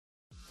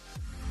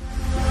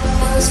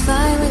was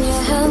fine when you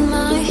held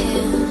my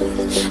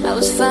hand. I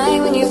was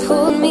fine when you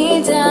pulled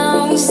me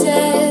down. You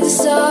said the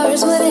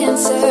stars would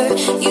answer.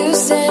 You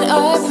said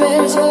our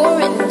prayers were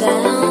written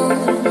down.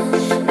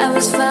 I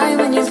was fine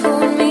when you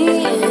pulled me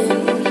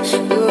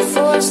in. We were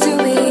forced to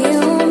be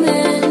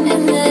human,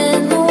 and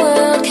then the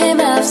world came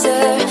after,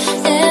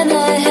 and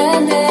I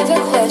had never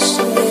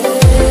questioned it.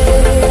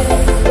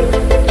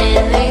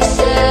 And they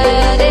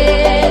said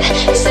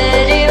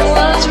it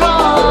was wrong.